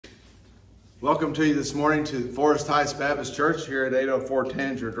Welcome to you this morning to Forest Heights Baptist Church here at 804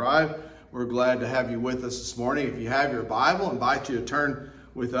 Tangier Drive. We're glad to have you with us this morning. If you have your Bible, I invite you to turn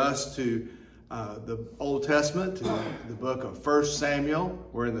with us to the Old Testament, to the book of 1 Samuel.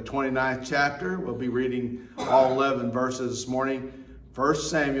 We're in the 29th chapter. We'll be reading all 11 verses this morning. 1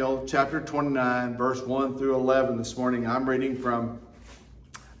 Samuel chapter 29, verse 1 through 11 this morning. I'm reading from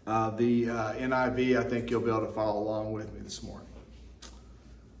the NIV. I think you'll be able to follow along with me this morning.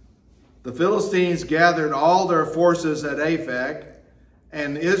 The Philistines gathered all their forces at Aphek,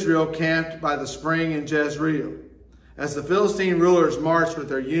 and Israel camped by the spring in Jezreel. As the Philistine rulers marched with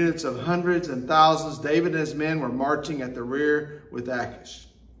their units of hundreds and thousands, David and his men were marching at the rear with Achish.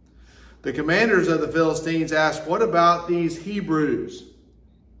 The commanders of the Philistines asked, "What about these Hebrews?"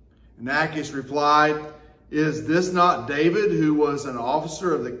 And Achish replied, "Is this not David, who was an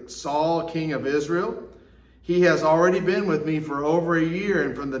officer of the Saul, king of Israel? He has already been with me for over a year,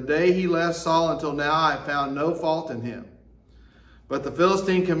 and from the day he left Saul until now I have found no fault in him." But the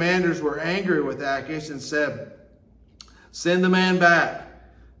Philistine commanders were angry with Achish and said, "Send the man back,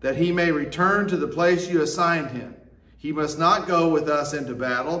 that he may return to the place you assigned him. He must not go with us into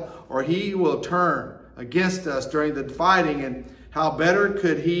battle, or he will turn against us during the fighting, and how better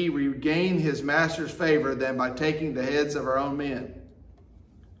could he regain his master's favor than by taking the heads of our own men?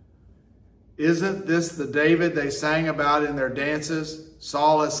 Isn't this the David they sang about in their dances?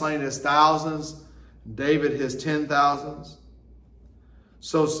 Saul has slain his thousands, David his 10,000s.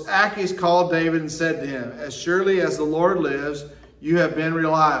 So Achish called David and said to him, "As surely as the Lord lives, you have been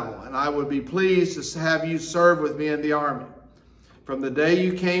reliable, and I would be pleased to have you serve with me in the army. From the day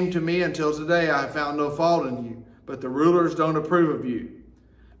you came to me until today, I have found no fault in you, but the rulers don't approve of you.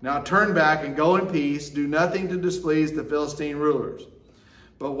 Now turn back and go in peace. Do nothing to displease the Philistine rulers."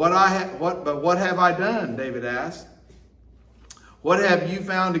 But what have I done? David asked. "What have you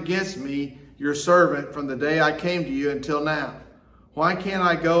found against me, your servant, from the day I came to you until now? Why can't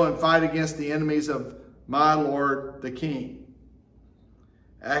I go and fight against the enemies of my lord the king?"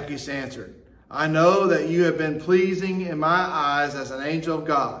 Achish answered, "I know that you have been pleasing in my eyes as an angel of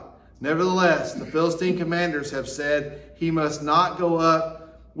God. Nevertheless, the Philistine commanders have said he must not go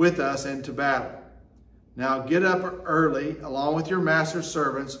up with us into battle. Now get up early, along with your master's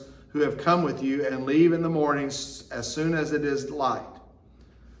servants who have come with you, and leave in the morning as soon as it is light."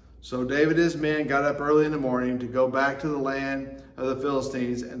 So David and his men got up early in the morning to go back to the land of the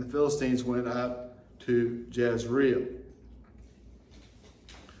Philistines, and the Philistines went up to Jezreel.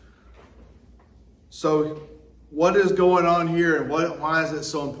 So what is going on here, and why is it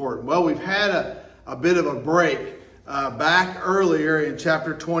so important? Well, we've had a bit of a break back earlier in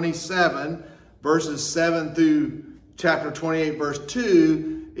chapter 27, verses 7 through chapter 28, verse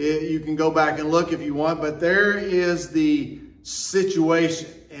 2. You can go back and look if you want, but there is the situation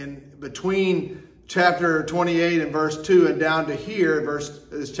in between chapter 28 and verse 2 and down to here,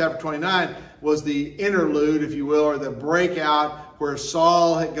 this chapter 29, was the interlude, if you will, or the breakout where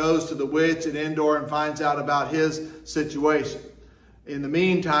Saul goes to the witch at Endor and finds out about his situation. In the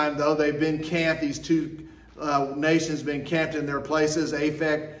meantime, though, they've been camped, these two nations been camped in their places.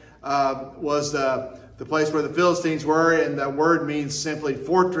 Aphek was the place where the Philistines were, and the word means simply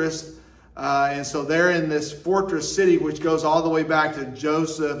fortress. And so they're in this fortress city, which goes all the way back to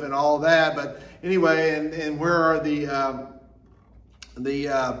Joseph and all that. But anyway, and where are the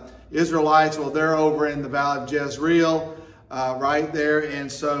Israelites? Well, they're over in the valley of Jezreel, right there.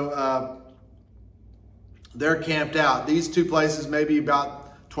 And so they're camped out. These two places may be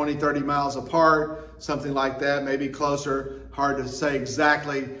about 20, 30 miles apart, something like that, maybe closer. Hard to say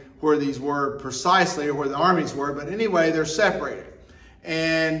exactly where these were precisely, or where the armies were, but anyway, they're separated.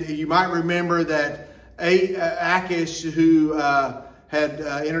 And you might remember that Achish, who had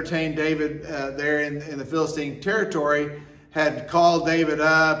entertained David there in the Philistine territory, had called David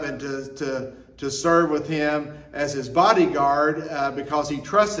up and to serve with him as his bodyguard because he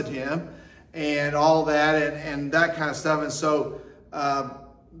trusted him and all that and that kind of stuff. And so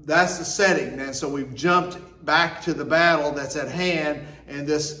that's the setting. And so we've jumped back to the battle that's at hand in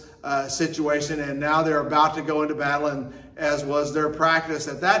this situation, and now they're about to go into battle, and as was their practice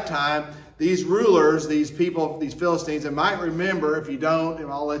at that time, these rulers, these people, these Philistines, and might remember, if you don't,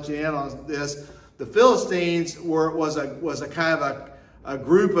 and I'll let you in on this, the Philistines was a kind of a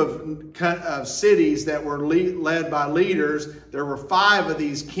group of cities that were led by leaders. There were 5 of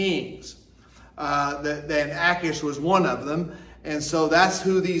these kings. Then Achish was one of them. And so that's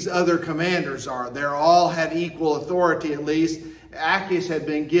who these other commanders are. They all had equal authority, at least. Achish had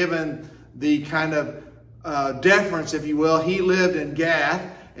been given the kind of deference, if you will. He lived in Gath,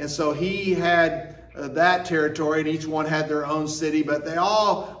 and so he had that territory, and each one had their own city, but they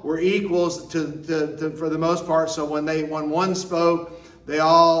all were equals for the most part. So when one spoke, they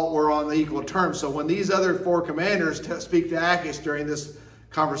all were on the equal terms. So when these other four commanders speak to Achish during this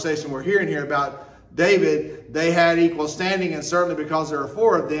conversation we're hearing here about David, they had equal standing, and certainly because there are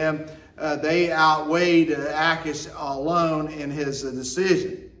four of them, they outweighed Achish alone in his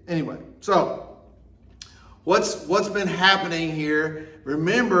decision. Anyway, so what's been happening here?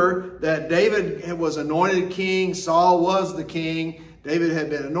 Remember that David was anointed king. Saul was the king. David had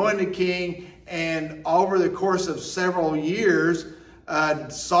been anointed king. And over the course of several years,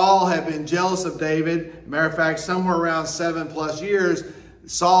 Saul had been jealous of David. Matter of fact, somewhere around 7+ years,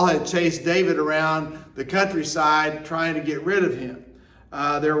 Saul had chased David around the countryside trying to get rid of him.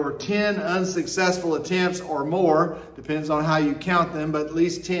 There were 10 unsuccessful attempts or more, depends on how you count them, but at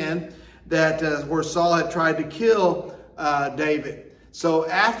least 10, that where Saul had tried to kill David. So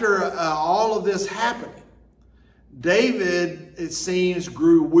after all of this happening, David, it seems,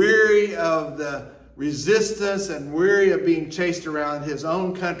 grew weary of the resistance and weary of being chased around his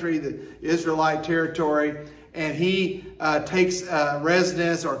own country, the Israelite territory, and he takes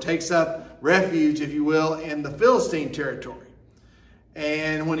residence, or takes up refuge, if you will, in the Philistine territory.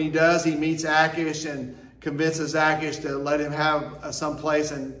 And when he does, he meets Achish and convinces Achish to let him have some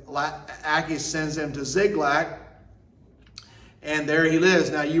place, and Achish sends him to Ziklag, and there he lives.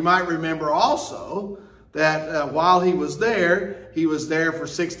 Now, you might remember also that while he was there for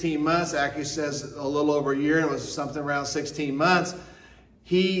 16 months. Achish says a little over a year, and it was something around 16 months.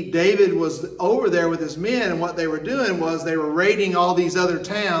 David was over there with his men, and what they were doing was they were raiding all these other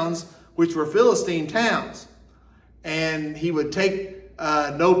towns, which were Philistine towns. And he would take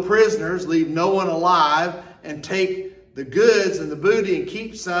no prisoners, leave no one alive, and take the goods and the booty and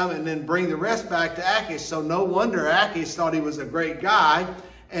keep some, and then bring the rest back to Achish. So no wonder Achish thought he was a great guy,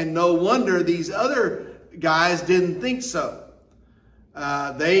 and no wonder these other guys didn't think so.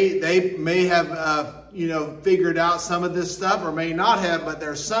 They may have figured out some of this stuff, or may not have, but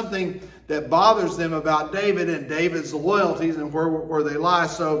there's something that bothers them about David and David's loyalties and where they lie.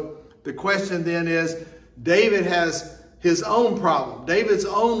 So the question then is, David has his own problem. David's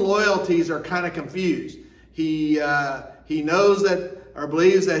own loyalties are kind of confused. He knows that, or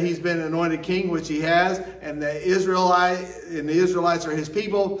believes that he's been anointed king, which he has, and the Israelites are his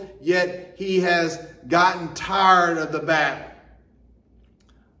people, yet he has gotten tired of the battle.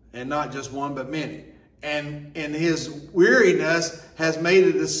 And not just one, but many. And in his weariness has made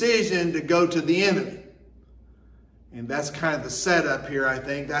a decision to go to the enemy. And that's kind of the setup here, I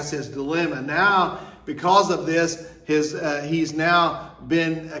think. That's his dilemma. Now, because of this, he's now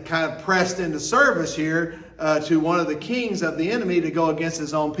been kind of pressed into service here to one of the kings of the enemy to go against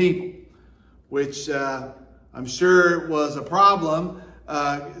his own people, which I'm sure was a problem.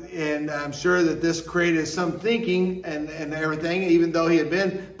 And I'm sure that this created some thinking and everything, even though he had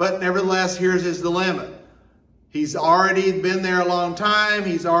been. But nevertheless, here's his dilemma. He's already been there a long time.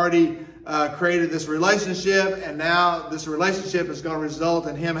 He's already created this relationship. And now this relationship is going to result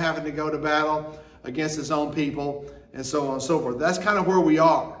in him having to go to battle against his own people, and so on and so forth. That's kind of where we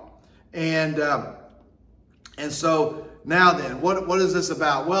are. And so now then, what is this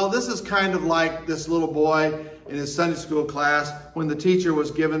about? Well, this is kind of like this little boy in his Sunday school class when the teacher was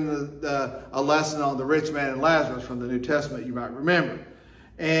given a lesson on the rich man and Lazarus from the New Testament, you might remember.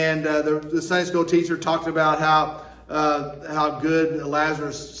 And the Sunday school teacher talked about how good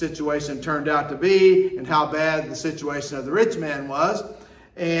Lazarus' situation turned out to be, and how bad the situation of the rich man was.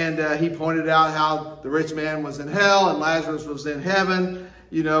 And he pointed out how the rich man was in hell and Lazarus was in heaven.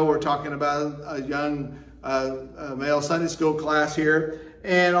 You know, we're talking about a young male Sunday school class here,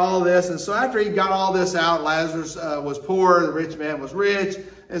 and all this. And so after he got all this out, Lazarus was poor, the rich man was rich,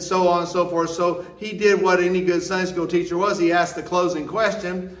 and so on and so forth. So he did what any good Sunday school teacher was. He asked the closing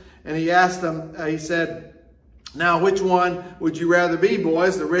question, and he asked them, he said, "Now, which one would you rather be,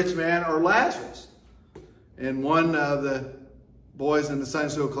 boys, the rich man or Lazarus?" And one of the boys in the Sunday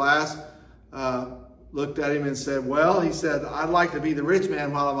school class looked at him and said, "Well," he said, "I'd like to be the rich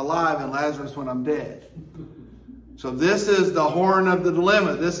man while I'm alive and Lazarus when I'm dead." So this is the horn of the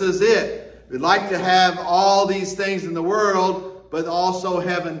dilemma. This is it. We'd like to have all these things in the world, but also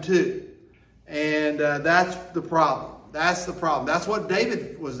heaven too. And that's the problem. That's the problem. That's what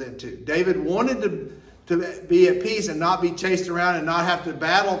David was into. David wanted to be at peace and not be chased around and not have to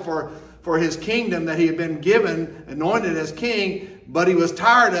battle for his kingdom that he had been given, anointed as king, but he was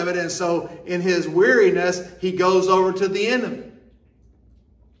tired of it. And so in his weariness, he goes over to the enemy.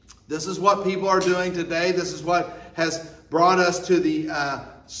 This is what people are doing today. This is what has brought us to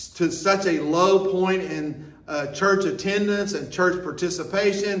such a low point in church attendance and church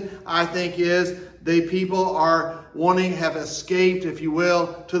participation, I think, is the people are have escaped, if you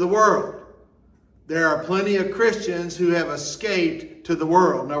will, to the world. There are plenty of Christians who have escaped to the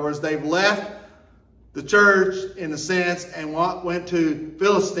world. In other words, they've left the church, in a sense, and went to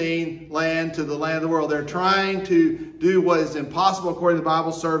Philistine land, to the land of the world. They're trying to do what is impossible according to the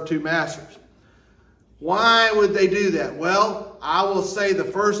Bible, serve two masters. Why would they do that? Well, I will say the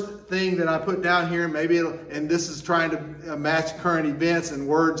first thing that I put down here, and this is trying to match current events and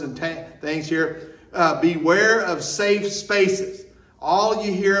words and things here. Beware of safe spaces. All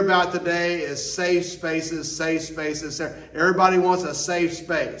you hear about today is safe spaces, safe spaces. Everybody wants a safe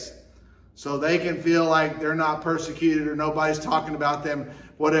space, so they can feel like they're not persecuted or nobody's talking about them,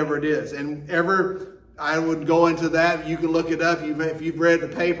 whatever it is. And I would go into that. You can look it up. If you've read the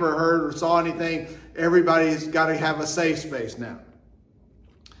paper or heard or saw anything, everybody's got to have a safe space now.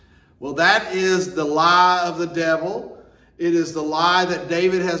 Well, that is the lie of the devil. It is the lie that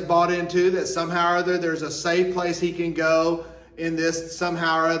David has bought into, that somehow or other there's a safe place he can go in this,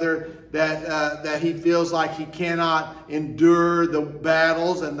 somehow or other that he feels like he cannot endure the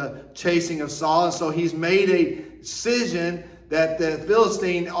battles and the chasing of Saul. And so he's made a decision that the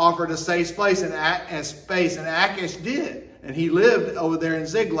Philistine offered a safe place and space, and Achish did. And he lived over there in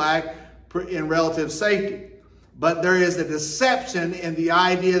Ziklag in relative safety. But there is a deception in the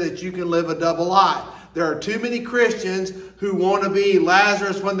idea that you can live a double life. There are too many Christians who want to be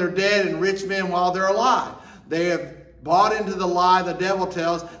Lazarus when they're dead and rich men while they're alive. They have bought into the lie the devil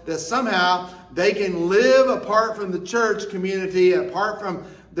tells, that somehow they can live apart from the church community, apart from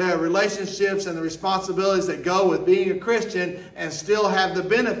the relationships and the responsibilities that go with being a Christian, and still have the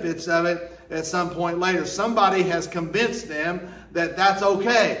benefits of it at some point later. Somebody has convinced them that that's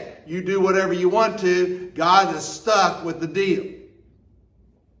okay. You do whatever you want to. God is stuck with the deal.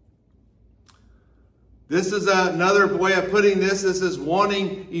 This is another way of putting this. This is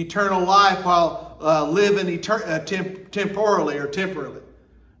wanting eternal life while living temporally or temporally.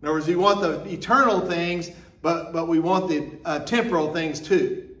 In other words, we want the eternal things, but we want the temporal things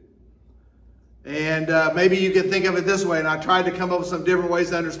too. And maybe you can think of it this way, and I tried to come up with some different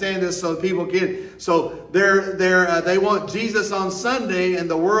ways to understand this so people get. So they want Jesus on Sunday and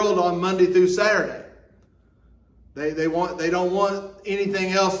the world on Monday through Saturday. They don't want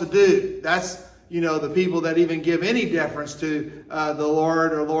anything else to do. That's the people that even give any deference to the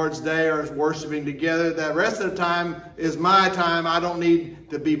Lord or Lord's Day or worshiping together. The rest of the time is my time. I don't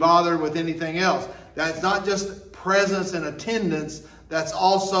need to be bothered with anything else. That's not just presence and attendance. That's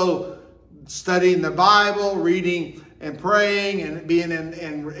also studying the Bible, reading and praying, and being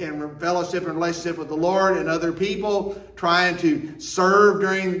in fellowship and relationship with the Lord and other people, trying to serve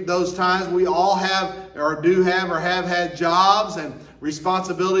during those times. We all have or have had jobs and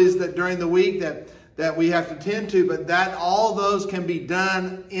responsibilities that during the week that we have to tend to, but that all those can be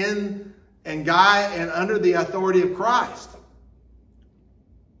done in and under the authority of Christ.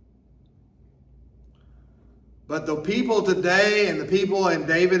 But the people today and the people in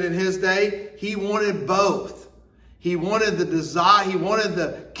David in his day, he wanted both. He wanted the desire, he wanted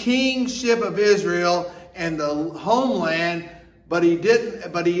the kingship of Israel and the homeland, but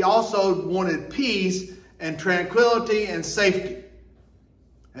he also wanted peace and tranquility and safety.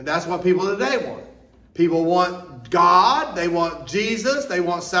 And that's what people today want. People want God, they want Jesus, they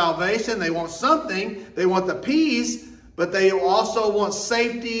want salvation, they want something, they want the peace, but they also want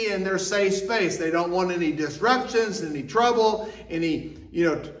safety in their safe space. They don't want any disruptions, any trouble, any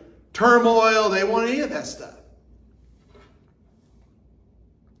turmoil. They want any of that stuff.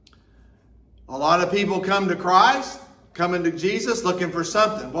 A lot of people come to Christ, coming to Jesus, looking for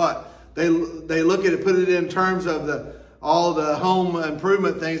something. What? They look at it, put it in terms of all the home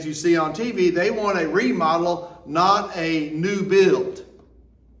improvement things you see on TV. They want a remodel, not a new build.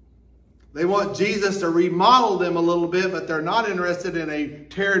 They want Jesus to remodel them a little bit, but they're not interested in a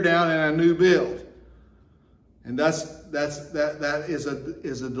tear down and a new build. And that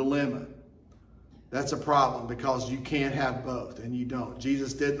is a dilemma. That's a problem, because you can't have both, and you don't.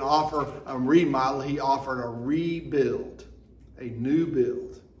 Jesus didn't offer a remodel. He offered a rebuild, a new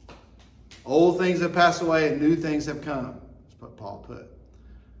build. Old things have passed away and new things have come. That's what Paul put.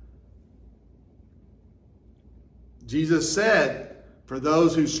 Jesus said, for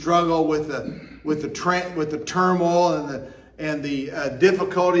those who struggle with the turmoil and the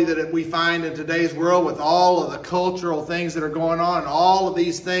difficulty that we find in today's world, with all of the cultural things that are going on, and all of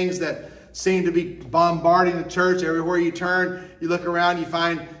these things that seem to be bombarding the church everywhere you turn, you look around, you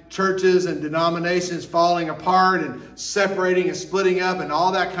find churches and denominations falling apart and separating and splitting up and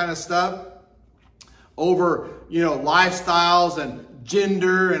all that kind of stuff over lifestyles and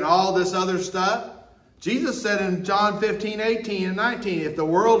gender and all this other stuff. Jesus said in John 15, 18, and 19, if the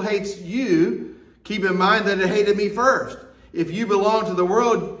world hates you, Keep in mind that it hated me first. If you belong to the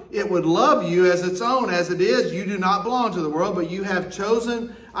world, it would love you as its own. As it is, you do not belong to the world, but I have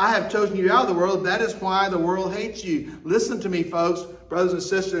chosen you out of the world. That is why the world hates you. Listen to me, folks, brothers and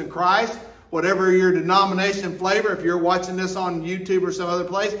sisters in Christ. Whatever your denomination flavor, if you're watching this on YouTube or some other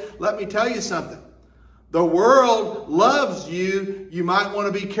place, let me tell you something. The world loves you. You might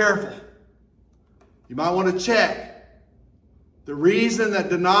want to be careful. You might want to check. The reason that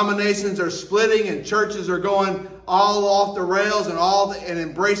denominations are splitting and churches are going all off the rails and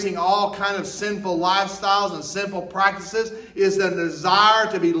embracing all kind of sinful lifestyles and sinful practices is the desire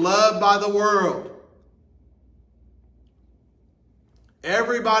to be loved by the world.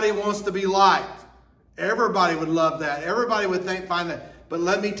 Everybody wants to be liked. Everybody would love that. Everybody would find that. But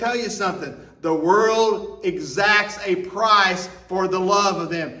let me tell you something. The world exacts a price for the love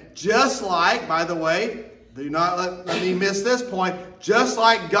of them. Just like, by the way, do not let me miss this point, just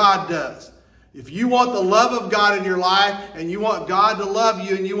like God does. If you want the love of God in your life and you want God to love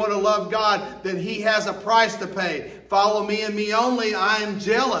you and you want to love God, then He has a price to pay. Follow me and me only. I am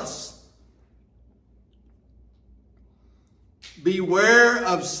jealous. Beware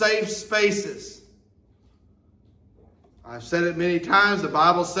of safe spaces. I've said it many times. The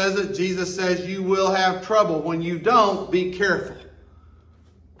Bible says it. Jesus says you will have trouble. When you don't, be careful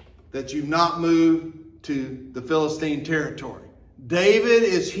that you not move to the Philistine territory. David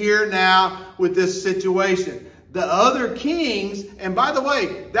is here now with this situation. The other kings, and by the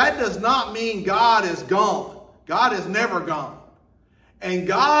way, that does not mean God is gone. God is never gone. And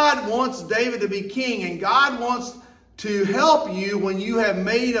God wants David to be king, and God wants to help you when you have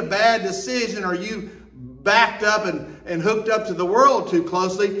made a bad decision or you backed up and hooked up to the world too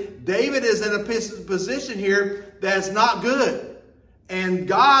closely. David is in a position here that's not good. And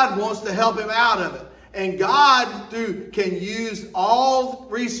God wants to help him out of it. And God can use all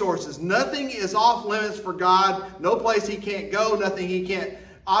resources. Nothing is off limits for God. No place He can't go. Nothing He can't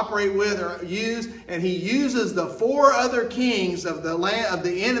operate with or use. And He uses the 4 other kings of the land of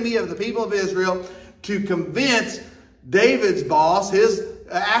the enemy of the people of Israel to convince David's boss, his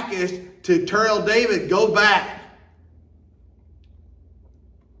Achish, to tell David, go back.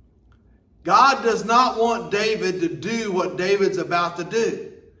 God does not want David to do what David's about to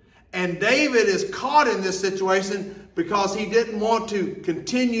do. And David is caught in this situation because he didn't want to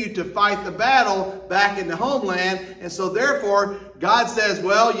continue to fight the battle back in the homeland. And so therefore, God says,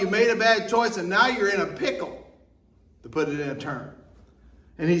 well, you made a bad choice and now you're in a pickle, to put it in a term.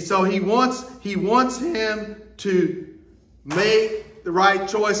 And he wants him to make the right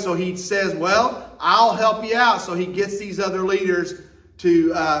choice. So he says, well, I'll help you out. So he gets these other leaders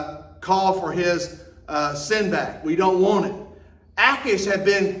to call for his sin back. We don't want it. Achish had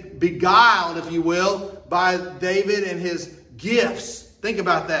been beguiled, if you will, by David and his gifts. Think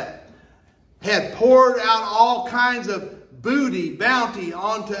about that. Had poured out all kinds of bounty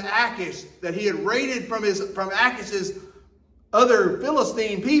onto Achish that he had raided from Achish's other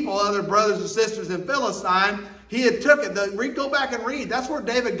Philistine people, other brothers and sisters in Philistine. He had took it. Go back and read. That's where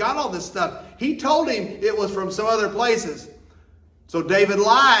David got all this stuff. He told him it was from some other places. So David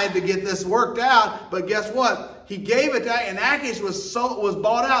lied to get this worked out. But guess what? He gave it to, and Achish was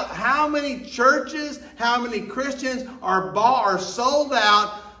bought out. How many churches, how many Christians are sold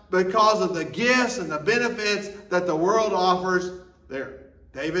out because of the gifts and the benefits that the world offers there?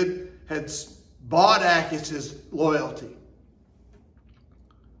 David had bought Achish's loyalty.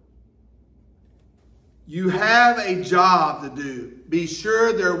 You have a job to do. Be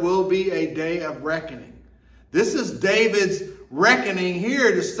sure there will be a day of reckoning. This is David's reckoning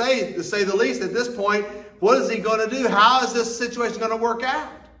here, to say the least. At this point, what is he going to do? How is this situation going to work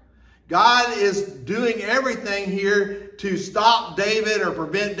out? God is doing everything here to stop David or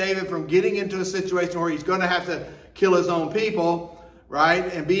prevent David from getting into a situation where he's going to have to kill his own people,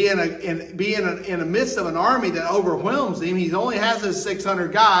 right? And be in the midst of an army that overwhelms him. He only has his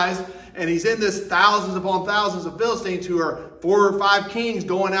 600 guys, and he's in this thousands upon thousands of Philistines who are 4 or 5 kings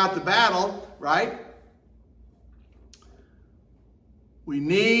going out to battle, right? We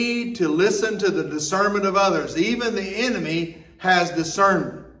need to listen to the discernment of others. Even the enemy has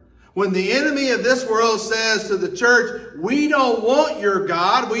discernment. When the enemy of this world says to the church, we don't want your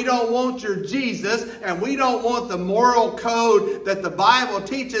God, we don't want your Jesus, and we don't want the moral code that the Bible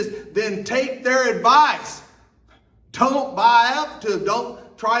teaches, then take their advice. Don't buy up to it. Don't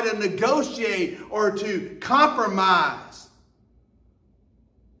try to negotiate or to compromise.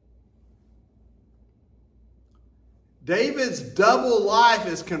 David's double life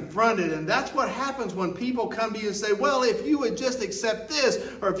is confronted, and that's what happens when people come to you and say, well, if you would just accept this,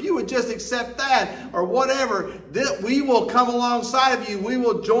 or if you would just accept that, or whatever, that we will come alongside of you. We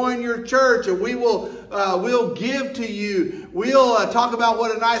will join your church, and we'll give to you. We'll talk about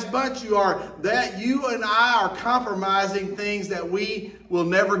what a nice bunch you are. That you and I are compromising things that we will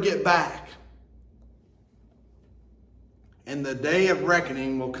never get back. And the day of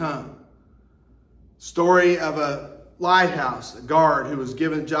reckoning will come. Story of a lighthouse, a guard who was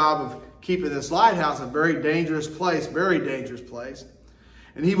given the job of keeping this lighthouse, a very dangerous place.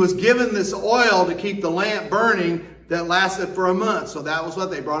 And he was given this oil to keep the lamp burning that lasted for a month. So that was what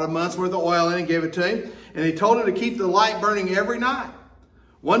they brought, a month's worth of oil in and gave it to him. And he told him to keep the light burning every night.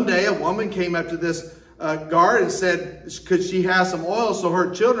 One day a woman came up to this guard and said, could she have some oil so her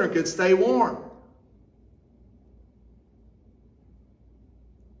children could stay warm?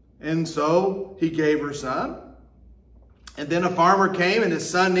 And so he gave her some. And then a farmer came and his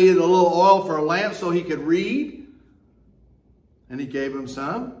son needed a little oil for a lamp so he could read. And he gave him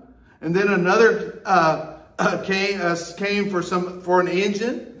some. And then another came for an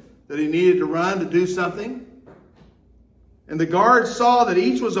engine that he needed to run to do something. And the guard saw that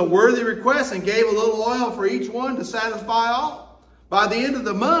each was a worthy request and gave a little oil for each one to satisfy all. By the end of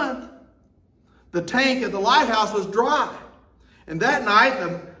the month, the tank at the lighthouse was dry. And that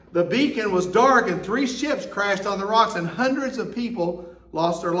night, the beacon was dark and 3 ships crashed on the rocks and hundreds of people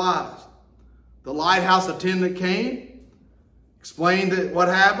lost their lives. The lighthouse attendant came, explained what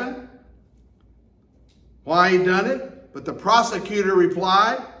happened, why he'd done it. But the prosecutor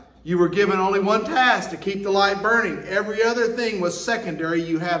replied, you were given only one task, to keep the light burning. Every other thing was secondary.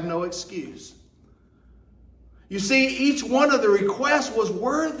 You have no excuse. You see, each one of the requests was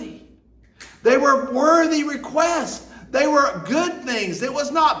worthy. They were worthy requests. They were good things. It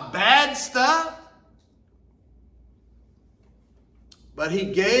was not bad stuff. But he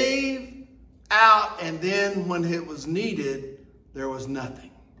gave out, and then when it was needed, there was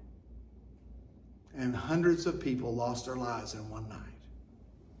nothing. And hundreds of people lost their lives in one night.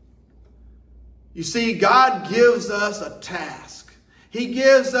 You see, God gives us a task. He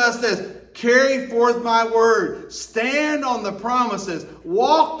gives us this. Carry forth my word. Stand on the promises.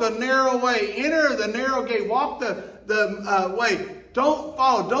 Walk the narrow way. Enter the narrow gate. Walk the way. Don't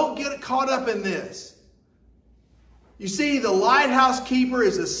follow. Don't get caught up in this. You see, the lighthouse keeper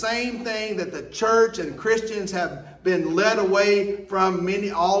is the same thing that the church and Christians have been led away from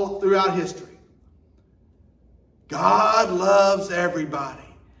all throughout history. God loves everybody.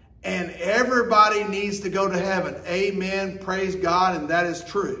 And everybody needs to go to heaven. Amen. Praise God. And that is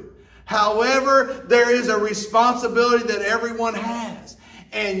true. However, there is a responsibility that everyone has.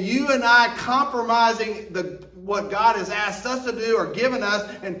 And you and I compromising what God has asked us to do or given us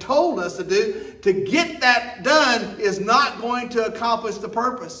and told us to do, to get that done is not going to accomplish the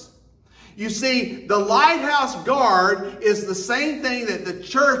purpose. You see, the lighthouse guard is the same thing that the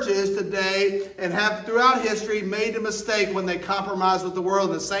church is today and have throughout history made a mistake when they compromised with the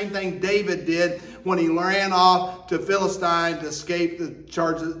world. The same thing David did when he ran off to Philistine to escape the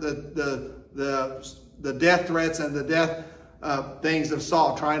charges, the death threats and the death things of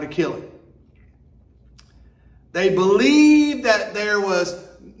Saul trying to kill him. They believed that there was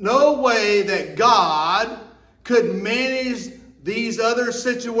no way that God could manage these other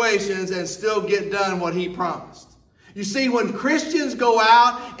situations and still get done what he promised. You see, when Christians go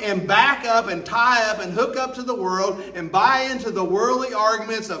out and back up and tie up and hook up to the world and buy into the worldly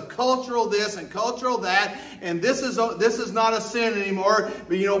arguments of cultural this and cultural that, and this is not a sin anymore.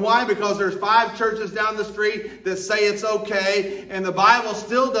 But you know why? Because there's 5 churches down the street that say it's okay, and the Bible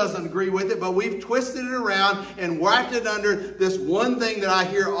still doesn't agree with it, but we've twisted it around and wrapped it under this one thing that I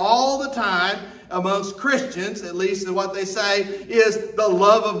hear all the time amongst Christians, at least in what they say, is the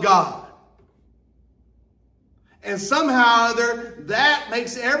love of God. And somehow or other, that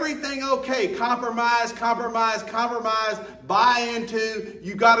makes everything okay. Compromise, compromise, compromise, buy into,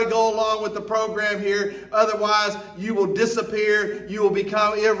 you got to go along with the program here. Otherwise, you will disappear. You will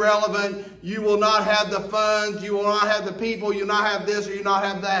become irrelevant. You will not have the funds. You will not have the people. You will not have this or you will not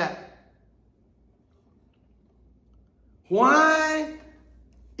have that. Why?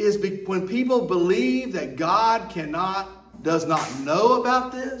 Is when people believe that God does not know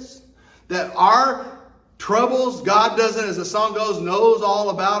about this, that our troubles, God doesn't, as the song goes, knows all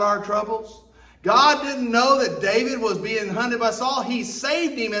about our troubles. God didn't know that David was being hunted by Saul. He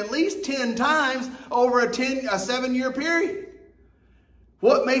saved him at least 10 times over a 7-year period.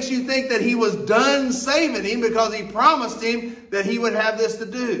 What makes you think that he was done saving him because he promised him that he would have this to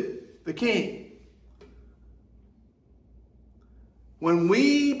do, the king? When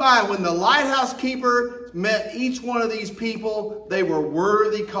the lighthouse keeper met each one of these people, they were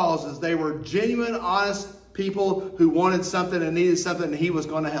worthy causes. They were genuine, honest people who wanted something and needed something, and he was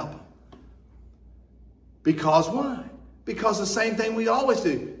going to help them. Because why? Because the same thing we always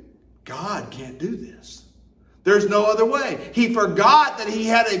do. God can't do this. There's no other way. He forgot that he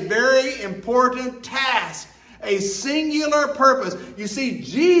had a very important task, a singular purpose. You see,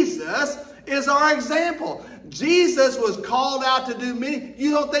 Jesus is our example. Jesus was called out to do many.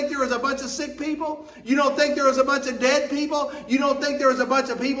 You don't think there was a bunch of sick people? You don't think there was a bunch of dead people? You don't think there was a bunch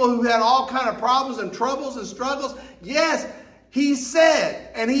of people who had all kind of problems and troubles and struggles? Yes, he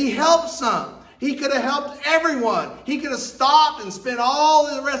said, and he helped some. He could have helped everyone. He could have stopped and spent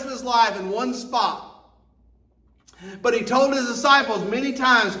all the rest of his life in one spot. But he told his disciples many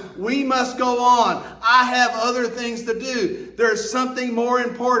times, we must go on. I have other things to do. There's something more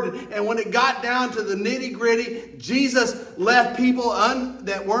important. And when it got down to the nitty gritty, Jesus left people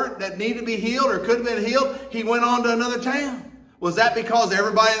that needed to be healed or could have been healed. He went on to another town. Was that because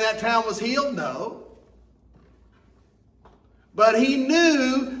everybody in that town was healed? No. But he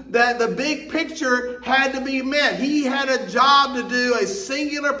knew that the big picture had to be met. He had a job to do, a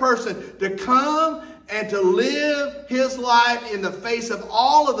singular person to come and to live his life in the face of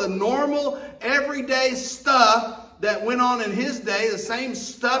all of the normal, everyday stuff that went on in his day, the same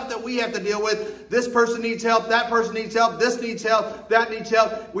stuff that we have to deal with. This person needs help, that person needs help, this needs help, that needs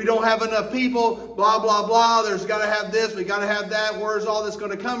help. We don't have enough people, blah, blah, blah. There's got to have this, we got to have that. Where's all this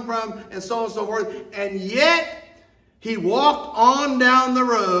going to come from? And so on and so forth. And yet, he walked on down the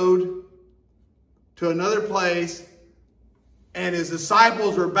road to another place, and his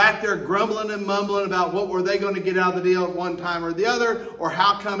disciples were back there grumbling and mumbling about what were they going to get out of the deal at one time or the other, or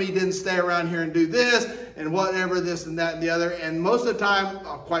how come he didn't stay around here and do this, and whatever, this and that and the other. And most of the time,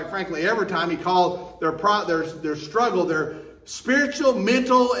 quite frankly, every time he called their struggle, their spiritual,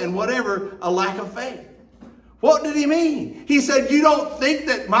 mental, and whatever, a lack of faith. What did he mean? He said, you don't think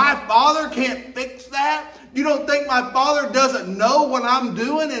that my Father can't fix that? You don't think my Father doesn't know what I'm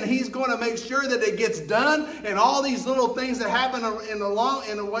doing and he's going to make sure that it gets done, and all these little things that happen along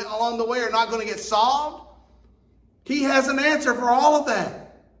the way are not going to get solved? He has an answer for all of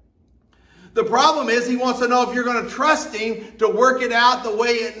that. The problem is he wants to know if you're going to trust him to work it out the way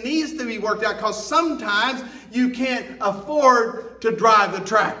it needs to be worked out, because sometimes you can't afford to drive the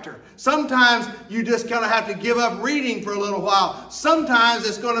tractor. Sometimes you just kind of have to give up reading for a little while. Sometimes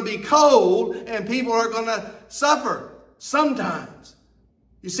it's going to be cold and people are going to suffer. Sometimes.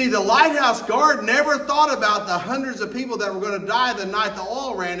 You see, the lighthouse guard never thought about the hundreds of people that were going to die the night the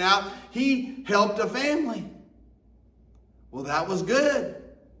oil ran out. He helped a family. Well, that was good,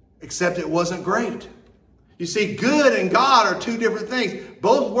 except it wasn't great. You see, good and God are two different things.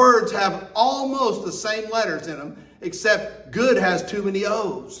 Both words have almost the same letters in them, except good has too many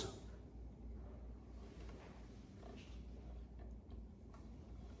O's.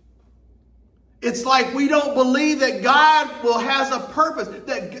 It's like we don't believe that God has a purpose.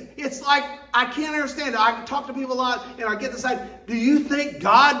 It's like, I can't understand it. I talk to people a lot and I get this idea. Do you think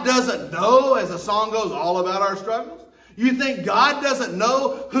God doesn't know, as the song goes, all about our struggles? You think God doesn't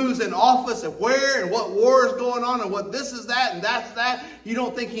know who's in office and where and what war is going on and what this is that and that's that? You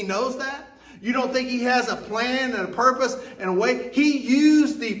don't think he knows that? You don't think he has a plan and a purpose and a way? He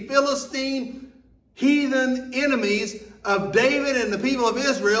used the Philistine heathen enemies of David and the people of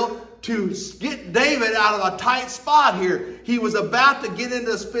Israel to get David out of a tight spot here. He was about to get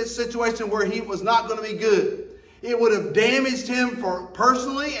into a situation where he was not going to be good. It would have damaged him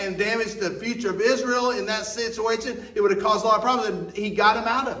personally and damaged the future of Israel in that situation. It would have caused a lot of problems, and he got him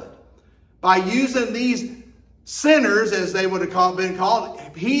out of it. By using these sinners, as they would have been called,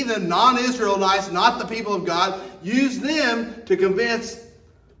 heathen, non-Israelites, not the people of God, used them to convince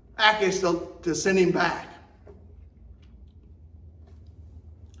Achish to send him back.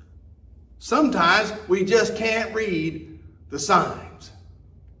 Sometimes we just can't read the signs.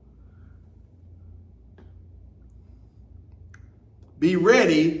 Be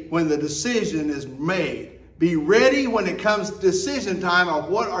ready when the decision is made. Be ready when it comes decision time of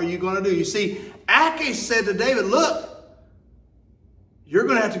what are you going to do. You see, Achish said to David, look, you're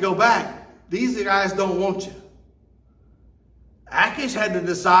going to have to go back. These guys don't want you. Achish had to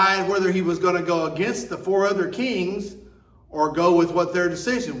decide whether he was going to go against the four other kings or go with what their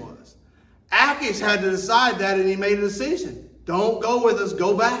decision was. Achish had to decide that, and he made a decision. Don't go with us,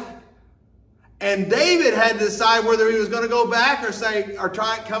 go back. And David had to decide whether he was going to go back or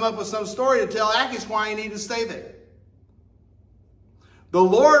try and come up with some story to tell Achish why he needed to stay there. The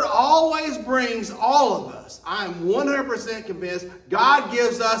Lord always brings all of us. I am 100% convinced God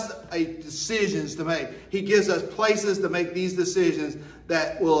gives us decisions to make. He gives us places to make these decisions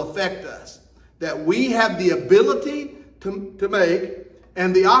that will affect us, that we have the ability to make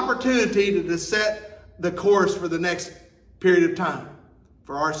and the opportunity to set the course for the next period of time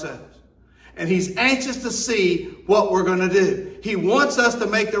for ourselves. And He's anxious to see what we're going to do. He wants us to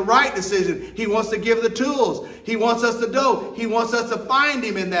make the right decision. He wants to give the tools. He wants us to know. He wants us to find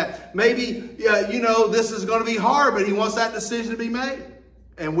Him in that. Maybe, this is going to be hard, but He wants that decision to be made.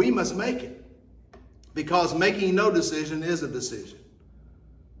 And we must make it. Because making no decision is a decision.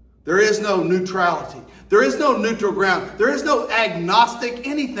 There is no neutrality. There is no neutral ground. There is no agnostic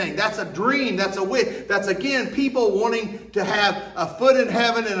anything. That's a dream. That's a wish. That's, again, people wanting to have a foot in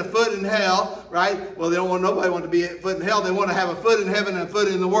heaven and a foot in hell, right? Well, nobody wants to be a foot in hell. They want to have a foot in heaven and a foot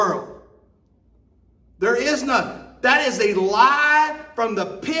in the world. There is none. That is a lie from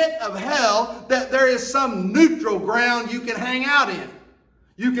the pit of hell, that there is some neutral ground you can hang out in.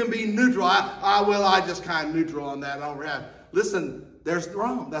 You can be neutral. I just kind of neutral on that. I don't have. Listen. That's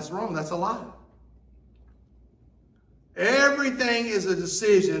wrong. That's a lie. Everything is a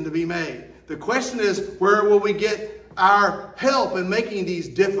decision to be made. The question is, where will we get our help in making these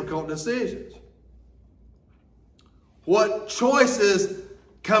difficult decisions? What choices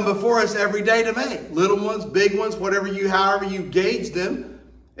come before us every day to make? Little ones, big ones, however you gauge them.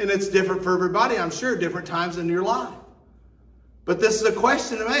 And it's different for everybody, I'm sure, different times in your life. But this is a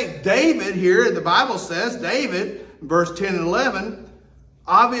question to make. David here, the Bible says, David, verse 10 and 11,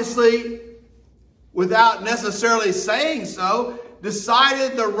 obviously, without necessarily saying so,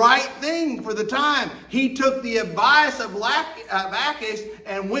 decided the right thing for the time. He took the advice of Achish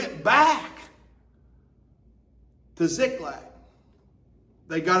and went back to Ziklag.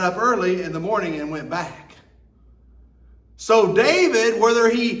 They got up early in the morning and went back. So David, whether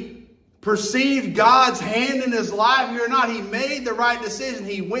he perceived God's hand in his life here or not, he made the right decision.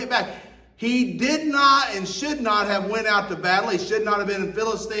 He went back. He did not and should not have went out to battle. He should not have been in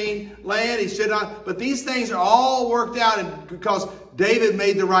Philistine land. He should not. But these things are all worked out because David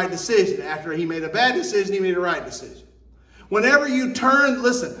made the right decision. After he made a bad decision, he made the right decision. Whenever you turn,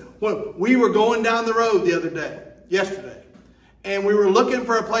 listen, when we were going down the road yesterday, and we were looking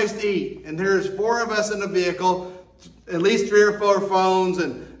for a place to eat. And there's 4 of us in the vehicle, at least 3 or 4 phones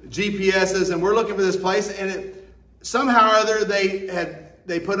and GPSs, and we're looking for this place. And somehow or other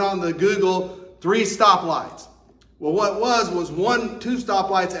they put on the Google 3 stoplights. Well, what was 2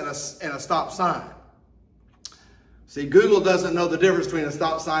 stoplights and a stop sign. See, Google doesn't know the difference between a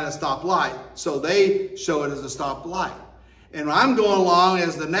stop sign and a stop light, so they show it as a stop light. And I'm going along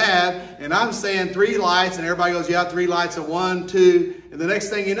as the nav, and I'm saying 3 lights, and everybody goes, yeah, 3 lights, and 1, 2, and the next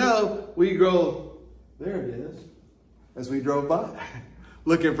thing you know, we go, there it is, as we drove by,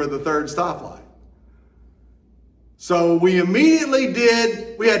 looking for the 3rd stoplight. So we immediately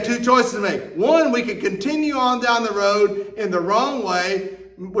we had 2 choices to make. One, we could continue on down the road in the wrong way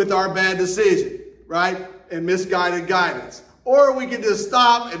with our bad decision, right? And misguided guidance. Or we could just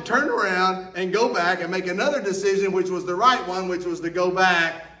stop and turn around and go back and make another decision, which was the right one, which was to go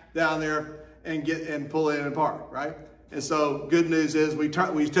back down there and pull in and park, right? And so good news is we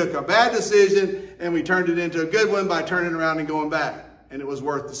took a bad decision and we turned it into a good one by turning around and going back. And it was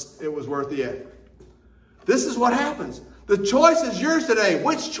worth the effort. This is what happens. The choice is yours today.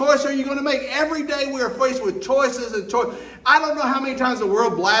 Which choice are you going to make? Every day we are faced with choices and choice. I don't know how many times the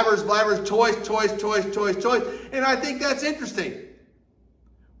world blabbers, choice. And I think that's interesting.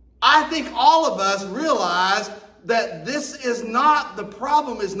 I think all of us realize that the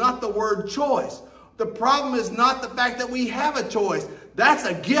problem is not the word choice. The problem is not the fact that we have a choice. That's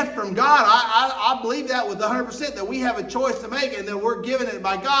a gift from God. I believe that with 100%, that we have a choice to make and that we're given it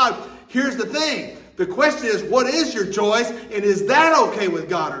by God. Here's the thing. The question is, what is your choice, and is that okay with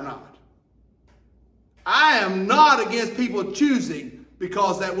God or not? I am not against people choosing,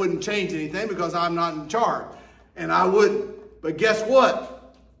 because that wouldn't change anything, because I'm not in charge, and I wouldn't. But guess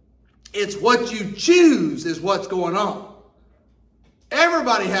what? It's what you choose is what's going on.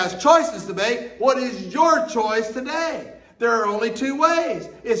 Everybody has choices to make. What is your choice today? There are only 2 ways.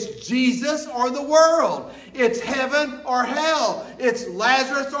 It's Jesus or the world. It's heaven or hell. It's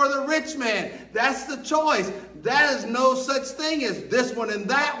Lazarus or the rich man. That's the choice. That is no such thing as this one and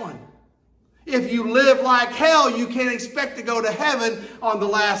that one. If you live like hell, you can't expect to go to heaven on the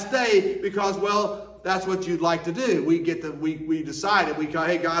last day because, well, that's what you'd like to do. We decided,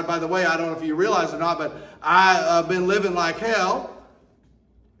 hey, God, by the way, I don't know if you realize it or not, but I've been living like hell.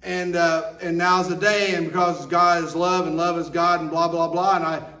 And now's the day, and because God is love and love is God and blah, blah, blah, and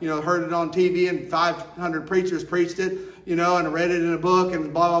I heard it on TV and 500 preachers preached it, you know, and I read it in a book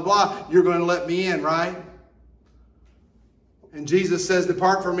and blah, blah, blah, you're going to let me in, right? And Jesus says,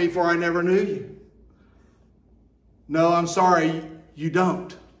 depart from me, for I never knew you. No, I'm sorry, you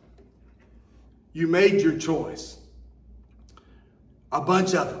don't. You made your choice. A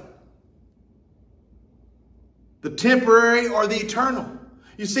bunch of them. The temporary or the eternal.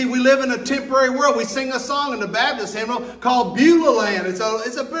 You see, we live in a temporary world. We sing a song in the Baptist hymnal called Beulah Land. It's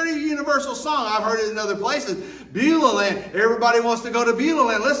a pretty universal song. I've heard it in other places. Beulah Land. Everybody wants to go to Beulah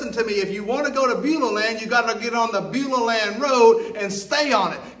Land. Listen to me. If you want to go to Beulah Land, you got to get on the Beulah Land road and stay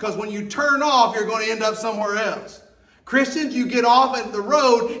on it. Because when you turn off, you're going to end up somewhere else. Christians, you get off at the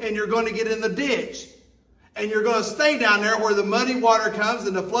road and you're going to get in the ditch. And you're going to stay down there where the muddy water comes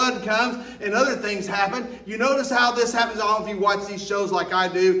and the flood comes and other things happen. You notice how this happens. I don't know if you watch these shows like I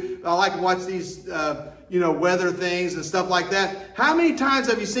do. I like to watch these, weather things and stuff like that. How many times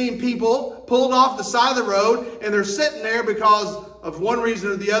have you seen people pulled off the side of the road and they're sitting there because of one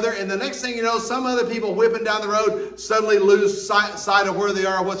reason or the other, and the next thing you know, some other people whipping down the road suddenly lose sight of where they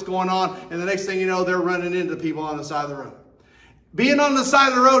are, what's going on, and the next thing you know, they're running into people on the side of the road. Being on the side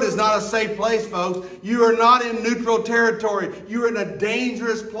of the road is not a safe place, folks. You are not in neutral territory. You're in a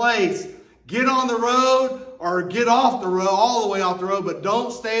dangerous place. Get on the road or get off the road, all the way off the road, but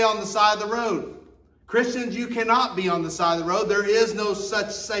don't stay on the side of the road. Christians, you cannot be on the side of the road. There is no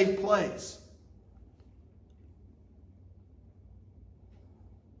such safe place.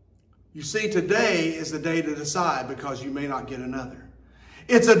 You see, today is the day to decide, because you may not get another.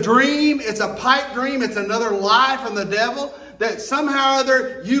 It's a dream. It's a pipe dream. It's another lie from the devil that somehow or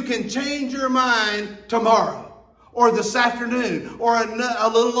other you can change your mind tomorrow or this afternoon or a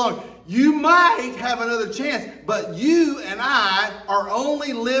little longer. You might have another chance, but you and I are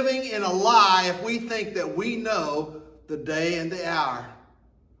only living in a lie if we think that we know the day and the hour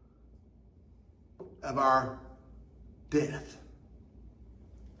of our death.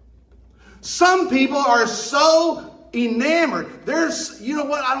 Some people are so enamored. You know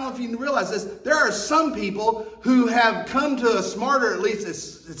what? I don't know if you realize this. There are some people who have come to a smarter, at least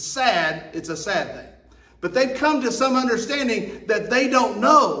it's sad. It's a sad thing. But they've come to some understanding that they don't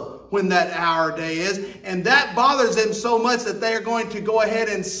know when that hour day is. And that bothers them so much that they are going to go ahead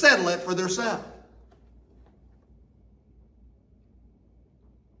and settle it for themselves.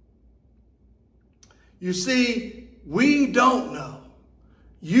 You see, we don't know.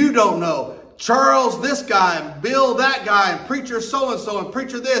 You don't know. Charles this guy, and Bill that guy, and preacher so-and-so, and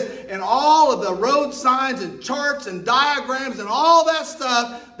preacher this, and all of the road signs and charts and diagrams and all that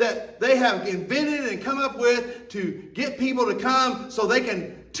stuff that they have invented and come up with to get people to come so they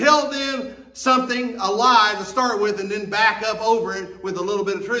can tell them something, a lie to start with, and then back up over it with a little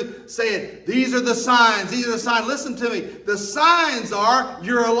bit of truth, saying, these are the signs, these are the signs. Listen to me. The signs are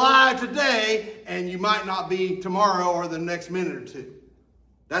you're alive today and you might not be tomorrow or the next minute or two.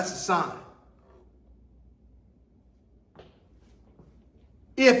 That's a sign.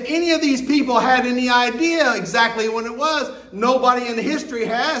 If any of these people had any idea exactly when it was, nobody in history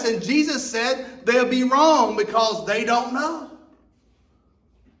has. And Jesus said they'll be wrong because they don't know.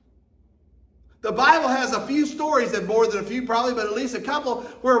 The Bible has a few stories, that more than a few probably, but at least a couple,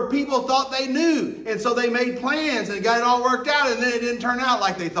 where people thought they knew. And so they made plans and got it all worked out, and then it didn't turn out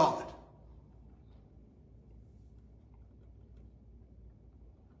like they thought.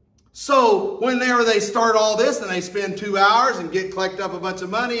 So whenever they start all this and they spend 2 hours and collect up a bunch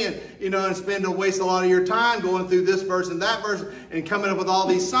of money and, and waste a lot of your time going through this verse and that verse and coming up with all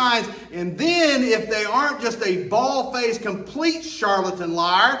these signs. And then if they aren't just a bald-faced, complete charlatan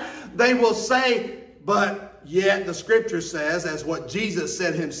liar, they will say, but yet the scripture says, as what Jesus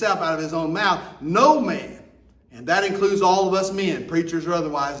said himself out of his own mouth, no man, and that includes all of us men, preachers or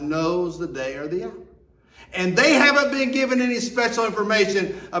otherwise, knows the day or the hour. And they haven't been given any special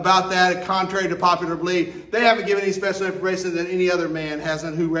information about that, contrary to popular belief. They haven't given any special information that any other man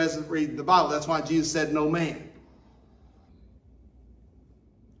hasn't who hasn't read the Bible. That's why Jesus said no man.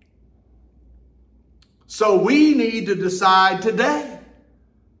 So we need to decide today.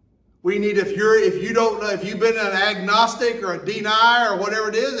 We need, if you don't know, if you've been an agnostic or a denier or whatever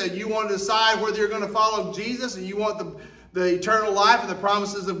it is, and you want to decide whether you're going to follow Jesus and you want the eternal life and the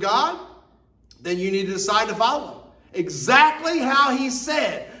promises of God, then you need to decide to follow him. Exactly how he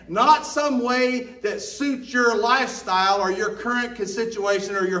said. Not some way that suits your lifestyle or your current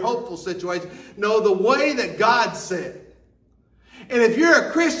situation or your hopeful situation. No, the way that God said. And if you're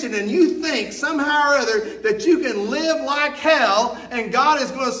a Christian and you think somehow or other that you can live like hell and God is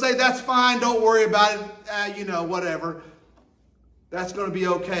going to say, that's fine, don't worry about it, whatever. That's going to be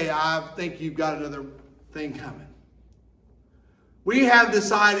okay. I think you've got another thing coming. We have to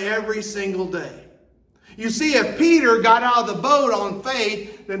decide every single day. You see, if Peter got out of the boat on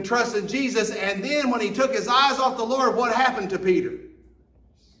faith, then trusted Jesus, and then when he took his eyes off the Lord, what happened to Peter?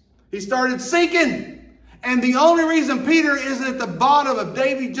 He started sinking. And the only reason Peter isn't at the bottom of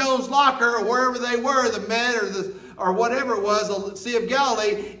Davy Jones' locker or wherever they were, the Med or whatever it was, the Sea of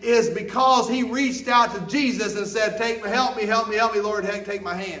Galilee, is because he reached out to Jesus and said, help me, Lord, take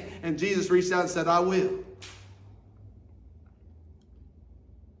my hand. And Jesus reached out and said, I will.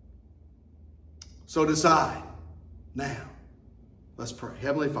 So decide now. Let's pray.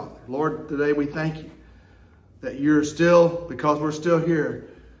 Heavenly Father, Lord, today we thank you that you're still, because we're still here,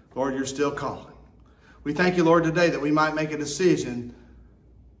 Lord, you're still calling. We thank you, Lord, today that we might make a decision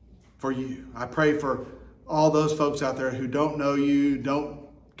for you. I pray for all those folks out there who don't know you, don't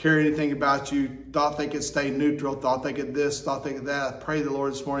care anything about you, thought they could stay neutral, thought they could this, thought they could that. I pray the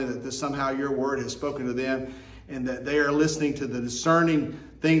Lord this morning that somehow your word has spoken to them and that they are listening to the discerning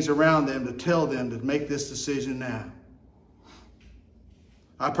things around them to tell them to make this decision now.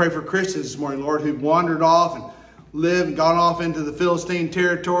 I pray for Christians this morning, Lord, who've wandered off and lived and gone off into the Philistine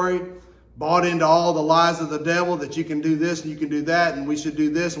territory, bought into all the lies of the devil that you can do this and you can do that and we should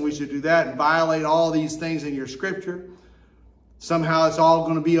do this and we should do that and violate all these things in your scripture. Somehow it's all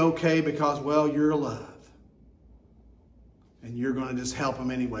going to be okay because, well, you're love. And you're going to just help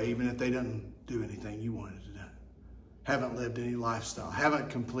them anyway, even if they didn't do anything you wanted to do. Haven't lived any lifestyle, haven't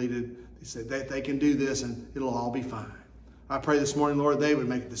completed. They said they can do this and it'll all be fine. I pray this morning, Lord, they would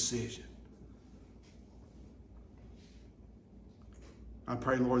make a decision. I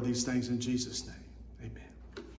pray, Lord, these things in Jesus' name.